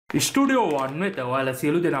Studio 1 වෙත ඔයාලා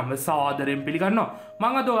සියලු දෙනාම සාදරයෙන් පිළිගන්නවා.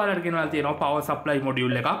 මම අද ඔයාලට ගෙනල්ලා තියෙනවා power supply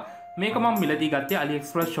module එකක්. මේක මම මිලදී ගත්තේ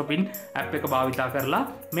AliExpress shopping app එක භාවිතා කරලා.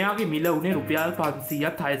 මෙයාගේ මිල උනේ රුපියල්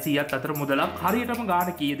 500ත් 600ත් අතර මුදලක්. හරියටම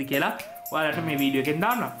ගාණ කීයද කියලා ඔයාලට මේ වීඩියෝ එකෙන්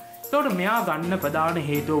දාන්නම්. එතකොට මෙයා ගන්න ප්‍රධාන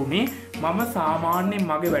හේතුව උනේ මම සාමාන්‍යයෙන්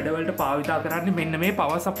මගේ වැඩවලට භාවිතා කරන්නේ මෙන්න මේ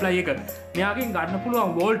power supply එක. මෙයාගෙන් ගන්න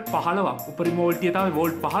පුළුවන් වෝල්ට් 15ක්. උපරිම වෝල්ට්ය තමයි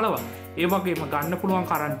වෝල්ට් 15ක්. ඒ වගේම ගන්න පුළුවන්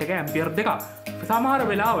කරන්ට් එක ඇම්පියර් 2ක්. සමහර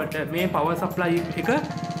වෙලාවට මේ power supply එක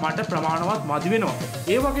මට ප්‍රමාණවත් මදි වෙනවා.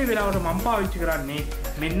 ඒ වගේ වෙලාවට මම පාවිච්චි කරන්නේ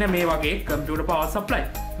මෙන්න මේ වගේ computer power supply.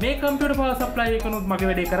 මේ computer power supply එකනොත් මගේ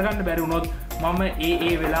වැඩේ කරගන්න බැරි වුණොත් මම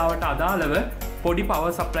ඒ වෙලාවට අදාළව පොඩි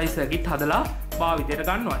power supply circuit හදලා භාවිතයට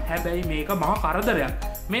ගන්නවා. හැබැයි මේක මහා කරදරයක්.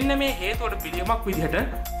 මෙන්න මේ හේතුවට පිළියමක් විදිහට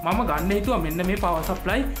මම ගන්න හිතුවා මෙන්න මේ power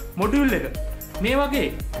supply module එක. මේ වගේ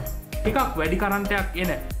ටිකක් වැඩි කරන්ට් එකක්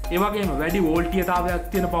එන ඒ වගේම වැඩි වෝල්ටීයතාවයක්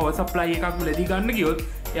තියෙන power supply එකක් ලැබී ගන්න ගියොත්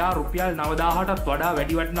එයා රුපියල් 9000ටත් වඩා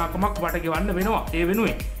වැඩි වටිනාකමක් වට ගෙවන්න වෙනවා. ඒ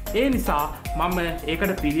වෙනුවෙන් ඒ නිසා මම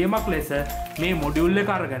ඒකට පිළියමක් ලෙස මේ module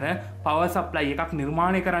එක අරගෙන power supply එකක්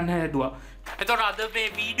නිර්මාණය කරන්න හැදුවා. එතකොට අද මේ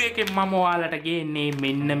වීඩියෝ එකෙන් මම ඔයාලට ගේන්නේ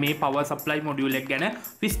මෙන්න මේ power supply module එක ගැන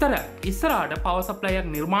විස්තරයක්. ඉස්සරහට power supply එකක්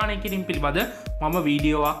නිර්මාණය කිරීම පිළිබඳ මම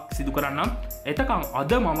වීඩියෝවක් සිදු කරන්නම්. එතකන්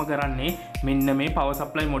අද මම කරන්නේ මෙන්න මේ power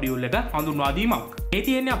supply module එක හඳුන්වා දීමක්. මේ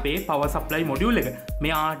තියෙන්නේ අපේ power supply module එක.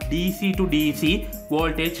 මෙයා DC to DC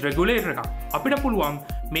voltage regulator එකක්. අපිට පුළුවන්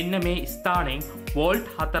මෙන්න මේ ස්ථානයෙන් වෝල්ට්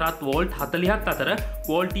 4ත් වෝල්ට් 40ත් අතර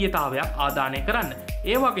වෝල්ටීයතාවයක් ආදානය කරන්න.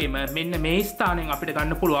 ඒ වගේම මෙන්න මේ ස්ථානයෙන් අපිට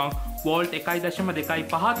ගන්න පුළුවන් වෝල්ට්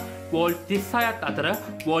 1.25ත් වෝල්ට් 36ත් අතර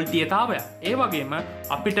වෝල්ටීයතාවයක්. ඒ වගේම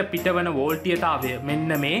අපිට පිටවන වෝල්ටීයතාවය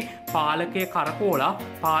මෙන්න මේ පාලකයේ කරකෝලා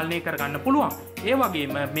පාලනය කරගන්න පුළුවන්. ඒ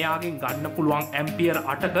වගේම මෙයාගෙන් ගන්න පුළුවන් ඇම්පියර්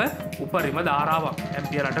 8ක උපරිම ධාරාවක්.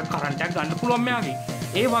 ඇම්පියර් 8ක කරන්ට් එකක් ගන්න පුළුවන් මෙයාගෙන්.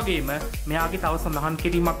 ඒ වගේම මෙයාගේ තව සඳහන්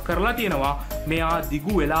කිරීමක් කරලා තියෙනවා මෙයා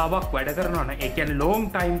දිගු වෙලාවක් වැඩ කරනවා නම් ඒ කියන්නේ long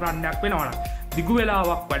time run එකක් වෙනවා නම් දිගු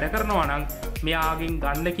වෙලාවක් වැඩ කරනවා නම් මෙයාගෙන්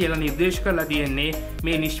ගන්න කියලා නිර්දේශ කරලා තියෙන්නේ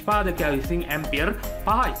මේ නිෂ්පාදකයා විසින් ඇම්පියර්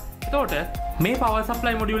 5යි. එතකොට මේ power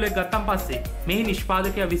supply module එක ගත්තන් පස්සේ මේ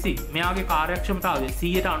නිෂ්පාදකයා විසින් මෙයාගේ කාර්යක්ෂමතාවය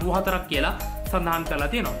 194ක් කියලා සඳහන් කරලා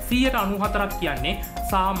තියෙනවා. 194ක් කියන්නේ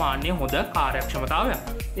සාමාන්‍ය හොඳ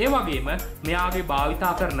කාර්යක්ෂමතාවයක්. ඒ වගේම මෙයාගේ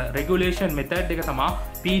භාවිතා කරන regulation method එක තමයි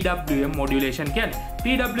PWM modulation කියන්නේ.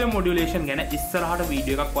 PWM modulation ගැන ඉස්සරහට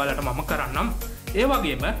වීඩියෝ එකක් ඔයාලට මම කරන්නම්. ඒ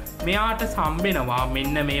වගේම මෙයාට හම්බෙනවා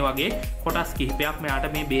මෙන්න මේ වගේ කොටස් කිහිපයක්.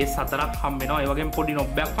 මෙයාට මේ බේස් 4ක් හම්බෙනවා. ඒ වගේම පොඩි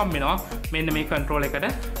නොබ් එකක් හම්බෙනවා. මෙන්න මේ control එකට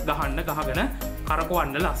ගහගෙන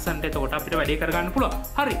කරකවන්න ලස්සනට. එතකොට අපිට වැඩේ කරගන්න පුළුවන්.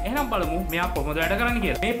 හරි, එහෙනම් බලමු මෙයා කොහොමද වැඩ කරන්නේ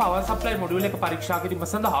කියලා. මේ power supply module එක පරීක්ෂා කිරීම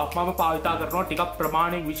සඳහා මම භාවිතා කරනවා ටිකක්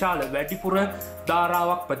ප්‍රමාණයෙන් විශාල වැඩිපුර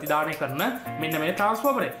ධාරාවක් ප්‍රතිදානය කරන මෙන්න මේ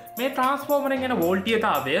transformer එක. මේ transformer එකෙන් එන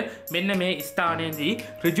වෝල්ටීයතාවය මෙන්න මේ ස්ථානයේදී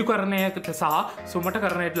ඍජුකරණයකට සහ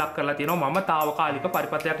සුමටකරණයට ලක් කරලා තියෙනවා. මම తాවකාලික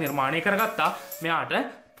පරිපථයක් නිර්මාණය කරගත්තා මෙයාට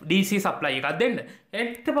DC supply එකක් දෙන්න.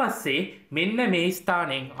 ඊට පස්සේ මෙන්න මේ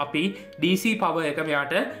ස්ථානයෙන් අපි DC power එක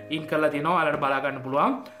මෙයාට ඉන් කරලා තියෙනවා. ඔයාලට බලා ගන්න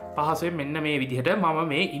පුළුවන් පහසුවෙන් මෙන්න මේ විදිහට මම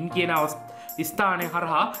මේ ඉන් කියන ස්ථානය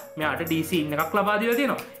හරහා මෙයාට DC ඉන් එකක් ලබා දීලා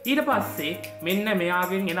තියෙනවා. ඊට පස්සේ මෙන්න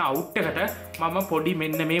මෙයාගෙන් එන අවුට් එකට මම පොඩි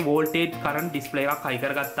මෙන්න මේ voltage current display එකක් හයි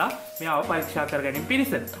කරගත්තා. මෙයාව පරීක්ෂා කර ගැනීම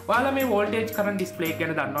පිණිස. ඔයාලා මේ voltage current display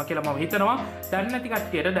ගැන දන්නවා කියලා මම හිතනවා. දන්නේ නැති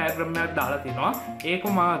කට්ටියට diagram එකක් දාලා තියෙනවා. ඒක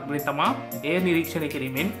මම තමයි ඒ නිරීක්ෂණය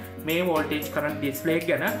කිරීමෙන් මේ voltage current display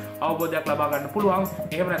ගැන අවබෝධයක් ලබා ගන්න පුළුවන්.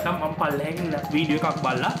 එහෙම නැත්නම් මම පල්ලෙහෙන් වීඩියෝ එකක්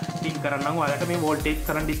බලලා ලින්ක් කරන්නම් ඔයාලට මේ voltage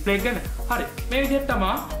current display ගැන. හරි, මේ විදිහට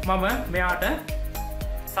තමයි මම මෙයාට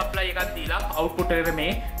supply එකක් දීලා output එකට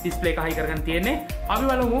මේ display එක හයි කරගෙන තියෙන්නේ. අපි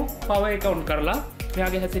බලමු power එක on කරලා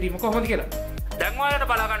මෙයාගේ හැසිරීම කොහොමද කියලා. දැන් ඔයාලට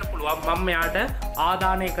බලා ගන්න පුළුවන් මම මෙයාට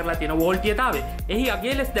ආදානය කරලා තියෙන වෝල්ටීයතාවය. එහි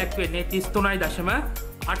අගය ලෙස දැක්වෙන්නේ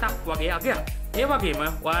 33.8ක් වගේ අගයක්. ඒ වගේම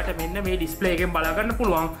ඔයාලට මෙන්න මේ ඩිස්ප්ලේ එකෙන් බලා ගන්න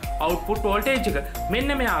පුළුවන් output voltage එක.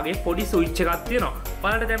 මෙන්න මෙයාගේ පොඩි ස්විච් එකක් තියෙනවා.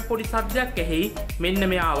 ඔයාලට දැන් පොඩි සද්දයක් ඇහි. මෙන්න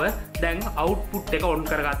මෙයාව දැන් output එක on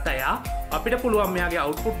කරගත්තා එයා. අපිට පුළුවන් මෙයාගේ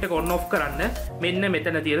output එක on off කරන්න මෙන්න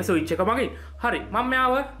මෙතන තියෙන ස්විච් එක මගින්. හරි, මම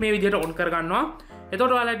මෙයාව මේ විදිහට on කරගන්නවා.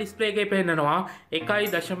 එතකොට ඔයාලා ඩිස්ප්ලේ එකේ පෙන්නනවා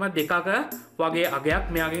 1.2ක වගේ අගයක්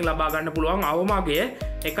මෙයාගෙන් ලබා ගන්න පුළුවන්. අවම අගය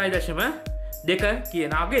 1.2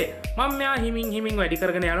 කියන අගය. මම මෙයා හිමින් වැඩි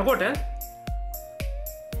කරගෙන යනකොට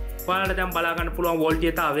ඔයාලට දැන් බලා ගන්න පුළුවන්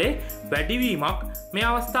වෝල්ටීයතාවයේ වැඩිවීමක් මේ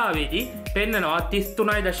අවස්ථාවේදී පෙන්නනවා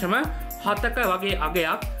 33.7ක වගේ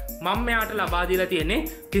අගයක්. මම මෙයාට ලබා දීලා තියෙන්නේ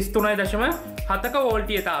 33.7ක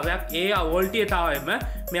වෝල්ටීයතාවයක්. ඒ වෝල්ටීයතාවයම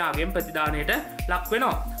මෙයාගෙන් ප්‍රතිදානයට ලක්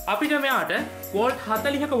වෙනවා. අපිට මෙයාට වෝල්ට්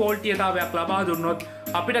 40ක වෝල්ටීයතාවයක් ලබා දුන්නොත්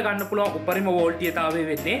අපිට ගන්න පුළුවන් උපරිම වෝල්ටීයතාවය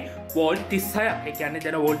වෙන්නේ වෝල්ට් 36ක්. ඒ කියන්නේ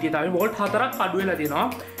දැන් වෝල්ටීයතාවය වෝල්ට් 4ක් අඩු වෙලා තියෙනවා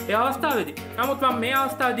ඒ අවස්ථාවේදී. නමුත් මම මේ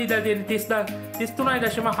අවස්ථාවේදී දැන් තියෙන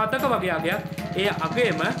 33.7ක වගේ අගයක්. ඒ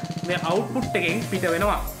අගයම මේ අවුට්පුට් එකෙන් පිට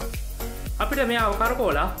වෙනවා. අපිට මේ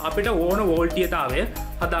අවකාරකෝලා අපිට ඕන වෝල්ටීයතාවය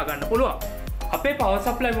හදා ගන්න පුළුවන්. අපේ power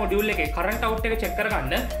supply module එකේ current out එක check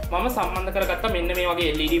කරගන්න මම සම්බන්ධ කරගත්තා මෙන්න මේ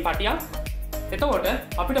වගේ LED පටියක්. එතකොට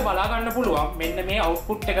අපිට බලා ගන්න පුළුවන් මෙන්න මේ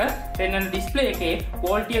output එක පෙන්වන display එකේ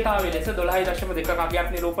වෝල්ටීයතාවය ලෙස 12.2ක අගයක්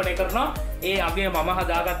නිරූපණය කරනවා. ඒ අගය මම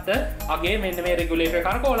හදාගත්ත අගය මෙන්න මේ regulator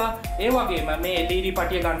කරකෝලා. ඒ වගේම මේ LED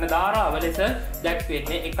පටිය ගන්න ධාරාව ලෙස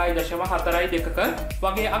දැක්වෙන්නේ 1.42ක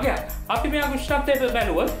වගේ අගයක්. අපි මේ උෂ්ණත්වය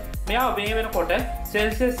බැලුවොත් මෙයා මේ වෙනකොට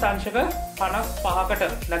සෙල්සියස් අංශක 55කට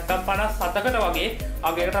නැත්නම් 57කට වගේ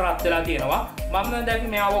අගයකට රත් වෙලා තියෙනවා. මම දැන්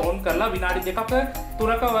මෙයාව ඔන් කරලා විනාඩි 2ක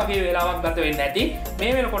 3ක වගේ වෙලාවක් ගත වෙන්නේ නැති.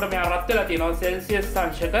 මේ වෙනකොට මෙයා රත් වෙලා තියෙනවා සෙල්සියස්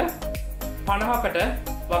අංශක 50කට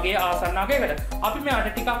වගේ ආසන්න අගයකට. අපි මෙයාට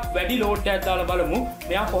ටිකක් වැඩි ලෝඩ් එකක් දාලා බලමු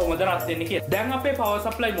මෙයා කොහොමද රත් වෙන්නේ කියලා. දැන් අපේ power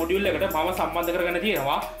supply module එකට මම සම්බන්ධ කරගෙන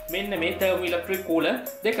තියෙනවා මෙන්න මේ thermoelectric cooler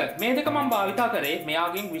දෙක. මේ දෙක මම භාවිතා කරේ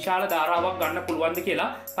මෙයාගෙන් විශාල ධාරාවක් ගන්න පුළුවන්ද කියලා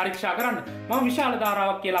පරීක්ෂා කරන්න. මම විශාල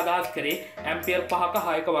ධාරාවක් කියලා අදහස් කරේ ඇම්පියර් 5ක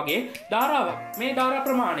 6ක වගේ ධාරාවක්. මේ ධාරා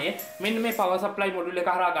ප්‍රමාණය මෙන්න මේ power supply module එක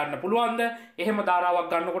හරහා ගන්න පුළුවන්ද? එහෙම ධාරාවක්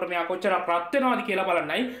ගන්නකොට මෙයා කොච්චරක් රත් වෙනවද කියලා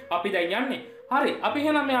බලන්නයි අපි දැන් යන්නේ. හරි අපි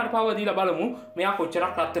එහෙනම් මෙයාට පවර් දීලා බලමු මෙයා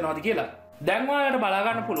කොච්චරක් රත් වෙනවද කියලා. දැන් ඔයාලට බලා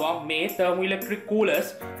ගන්න පුළුවන් මේ thermoelectric coolers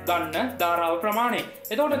ගන්න ධාරාව ප්‍රමාණය.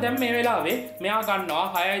 එතකොට දැන් මේ වෙලාවේ මෙයා ගන්නවා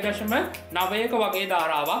 6.9ක වගේ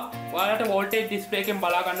ධාරාවක්. ඔයාලට voltage display එකෙන්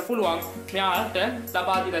බලා ගන්න පුළුවන් මෙයාට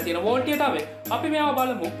ලබා දීලා තියෙන වෝල්ටීයතාවය. අපි මෙයාව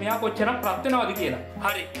බලමු මෙයා කොච්චරක් රත් වෙනවද කියලා.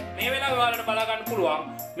 හරි මේ වෙලාවේ ඔයාලට බලා ගන්න පුළුවන්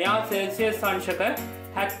මෙයා සෙල්සියස් අංශක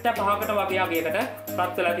 75කට වගේ අගයකට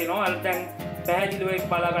රත් වෙලා තියෙනවා. ඔයාලට දැන් පැහැදිලිව ඒක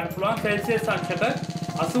බලා ගන්න පුළුවන් සෙල්සියස් අංශක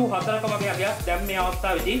 84ක වගේ අගයක් දැන් මේ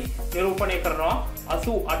අවස්ථාවේදී නිරූපණය කරනවා.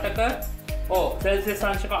 88ක සෙල්සියස්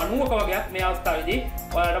අංශක 90ක වගේක් මේ අවස්ථාවේදී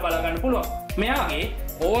ඔයාලට බලා ගන්න පුළුවන්. මෙයාගේ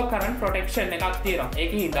ඕවර් කරන්ට් ප්‍රොටෙක්ෂන් එකක් තියෙනවා.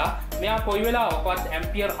 ඒකින් හින්දා මෙයා කොයි වෙලාවකවත්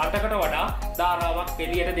ඇම්පියර් 8කට වඩා ධාරාවක්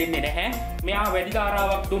එළියට දෙන්නේ නැහැ. මෙයා වැඩි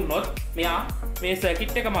ධාරාවක් දුන්නොත් මෙයා මේ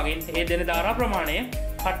සර්කිට් එක මගින් ඒ දෙන ධාරා ප්‍රමාණය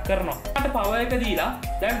කට් කරනවා. ඊට පවර් එක දීලා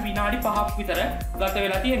දැන් විනාඩි 5ක් විතර ගත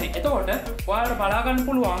වෙලා තියෙන්නේ. එතකොට ඔයාලට බලා ගන්න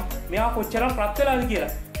පුළුවන් මෙයා කොච්චරක් රත් වෙලාද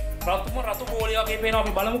කියලා. රතු බෝලි වගේ පේනවා.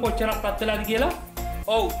 අපි බලමු කොච්චරක් රත් වෙලාද කියලා.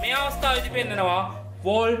 ඔව් මේ අවස්ථාවේදී පෙන්නනවා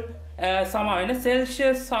වෝල්ට් සමාවෙන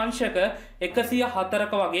සෙල්සියස් අංශක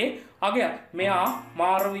 104ක වගේ අගයක්. මෙයා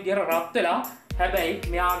මාර විදියට රත් වෙලා හැබැයි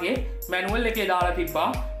මෙයාගේ මැනුවල් එකේ දාලා තිබ්බා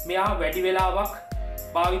මෙයා වැඩි වෙලාවක්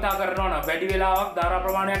භාවිතා කරනවා නම් වැඩි වෙලාවක් ධාරා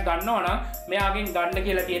ප්‍රමාණයක් ගන්නවා නම් මෙයාගෙන් ගන්න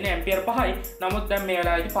කියලා තියෙන්නේ ඇම්පියර් 5යි. නමුත් දැන් මේ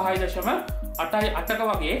වෙලාවේදී 5.8ක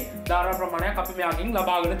වගේ ධාරා ප්‍රමාණයක් අපි මෙයාගෙන්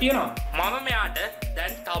ලබාගෙන තියෙනවා. මම මෙයාට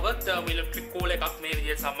දැන් තව thermoelectric cooler එකක් මේ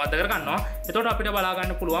විදිහට සම්බන්ධ කරගන්නවා. එතකොට අපිට බලා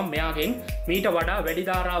ගන්න පුළුවන් මෙයාගෙන් මීට වඩා වැඩි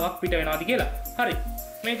ධාරාවක් පිට වෙනවාද කියලා. හරි.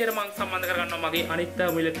 මේ විදිහට මම සම්බන්ධ කරගන්නවා මගේ අනිත්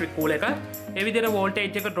thermoelectric cooler එක. මේ විදිහට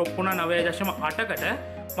voltage එක drop වුණා 9.8කට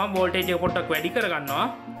මම voltage එක පොඩ්ඩක් වැඩි කරගන්නවා.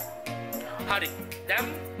 හරි. දැන්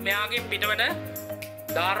මෙයාගෙන් පිටවන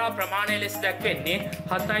ධාරා ප්‍රමාණය ලෙස දැක්වෙන්නේ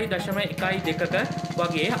 7.12ක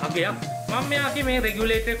වගේ අගයක්. මම මෙයාගේ මේ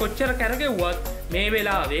රෙගියුලේටර් කොච්චර කරගෙව්වත් මේ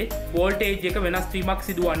වෙලාවේ වෝල්ටේජ් එක වෙනස් වීමක්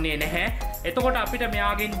සිදුවන්නේ නැහැ. එතකොට අපිට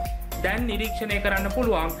මෙයාගෙන් දැන් නිරීක්ෂණය කරන්න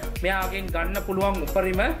පුළුවන් මෙයාගෙන් ගන්න පුළුවන්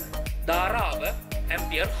උපරිම ධාරාව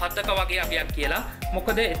ඇම්පියර් 7ක වගේ අගයක් කියලා.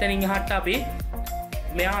 මොකද එතනින් එහාට අපි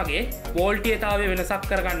මෙයාගේ වෝල්ටීයතාවය වෙනසක්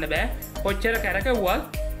කරගන්න බෑ. කොච්චර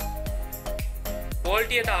කරගෙව්වත්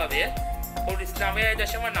වෝල්ටීයතාවය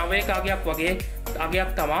 9.9ක අගයක් වගේ අගයක්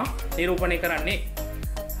තමා නිරූපණය කරන්නේ.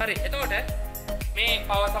 හරි එතකොට මේ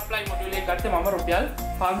power supply module එක ගත්තේ මම රුපියල්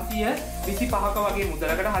 525ක වගේ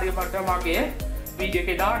මුදලකට හරියට මගේ වීඩියෝ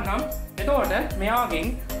එකේ දාන්නම්. එතකොට මෙයාගෙන්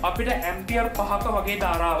අපිට ඇම්පියර් 5ක වගේ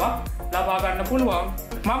ධාරාවක් ලබා ගන්න පුළුවන්.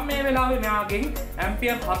 මම මේ වෙලාවේ මෙයාගෙන්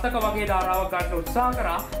ඇම්පියර් 7ක වගේ ධාරාවක් ගන්න උත්සාහ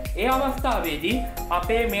කරා. ඒ අවස්ථාවේදී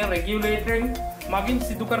අපේ මේ රෙගියුලේටරින් මගින්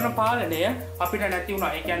සිදු කරන පාලනය අපිට නැති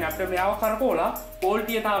වුණා. ඒ කියන්නේ අපිට මෙයාව කරකෝලා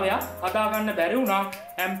වෝල්ටීයතාවය හදා ගන්න බැරි වුණා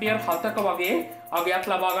ඇම්පියර් 7ක වගේ අගයක්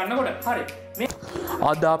ලබා ගන්නකොට. හරි.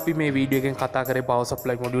 අද අපි මේ වීඩියෝ එකෙන් කතා කරේ power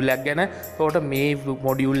supply module එක ගැන. ඒකට මේ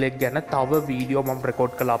module එක ගැන තව වීඩියෝ මම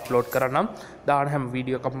රෙකෝඩ් කරලා අප්ලෝඩ් කරනම් දාන හැම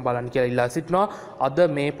වීඩියෝ එකක්ම බලන්න කියලා ඉල්ලා සිටිනවා. අද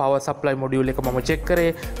මේ power supply module එක මම චෙක්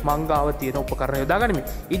කරේ මං ගාව තියෙන උපකරණ යොදා ගනිමින්.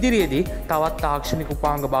 ඉදිරියේදී තවත් තාක්ෂණික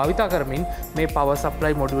උපාංග භාවිතා කරමින් මේ power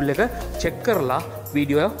supply module එක චෙක් කරලා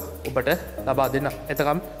වීඩියෝ ඔබට ලබා දෙන්න.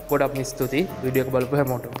 එතකම් ගොඩක් ස්තුතියි වීඩියෝ එක බලපු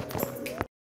හැමෝටම.